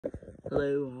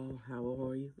Hello all, how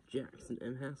are you? Jackson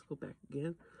M. Haskell back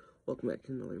again. Welcome back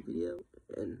to another video,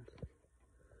 and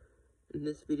in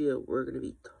this video we're going to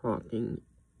be talking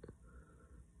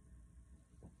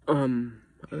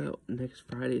about next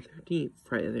Friday the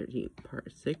 13th,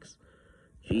 part 6,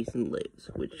 Jason Lives,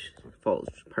 which follows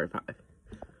part 5.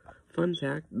 Fun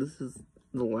fact, this is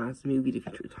the last movie to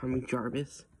feature Tommy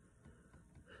Jarvis,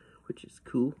 which is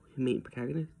cool, the main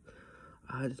protagonist.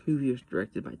 This movie was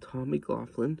directed by Tom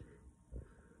McLaughlin.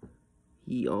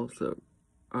 He also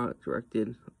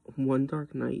directed One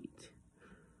Dark Night,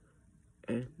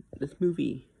 and this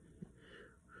movie,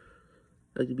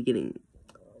 at the beginning,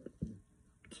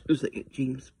 it was like a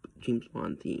James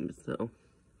Bond theme,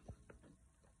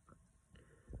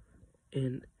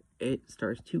 and it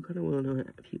stars two kind of well-known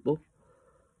people,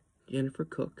 Jennifer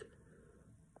Cook,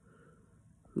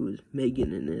 who is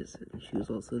Megan in this, and she was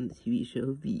also in the TV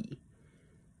show V,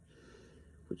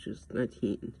 which is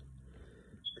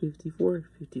 1954,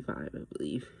 55, I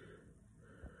believe,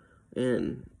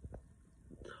 and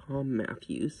Tom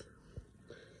Matthews,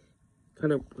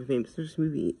 kind of famous in this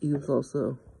movie. He was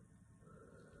also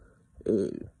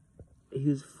he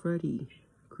was Freddy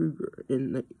Krueger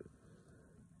in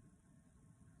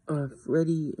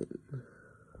Freddy and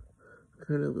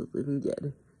kind of the Living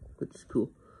Dead, which is cool.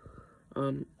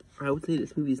 I would say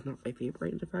this movie is not my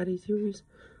favorite in the Friday series.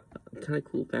 Kind of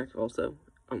cool fact also.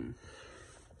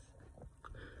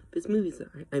 This movie is,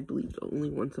 I believe, the only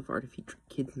one so far to feature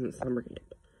kids in the summer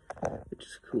camp, which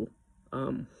is cool.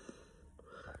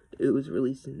 It was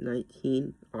released in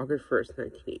August 1st,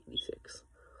 1986.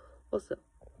 Also,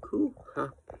 cool,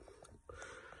 huh?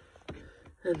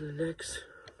 And the next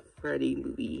Friday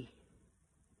movie,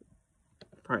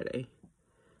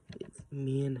 it's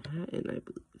Manhattan, I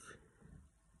believe.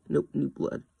 Nope, New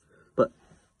Blood. But,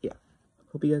 yeah.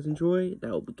 Hope you guys enjoy.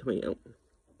 That will be coming out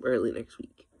early next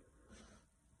week.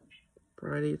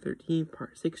 Friday the 13th,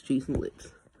 part 6, Jason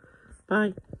Lives.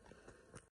 Bye.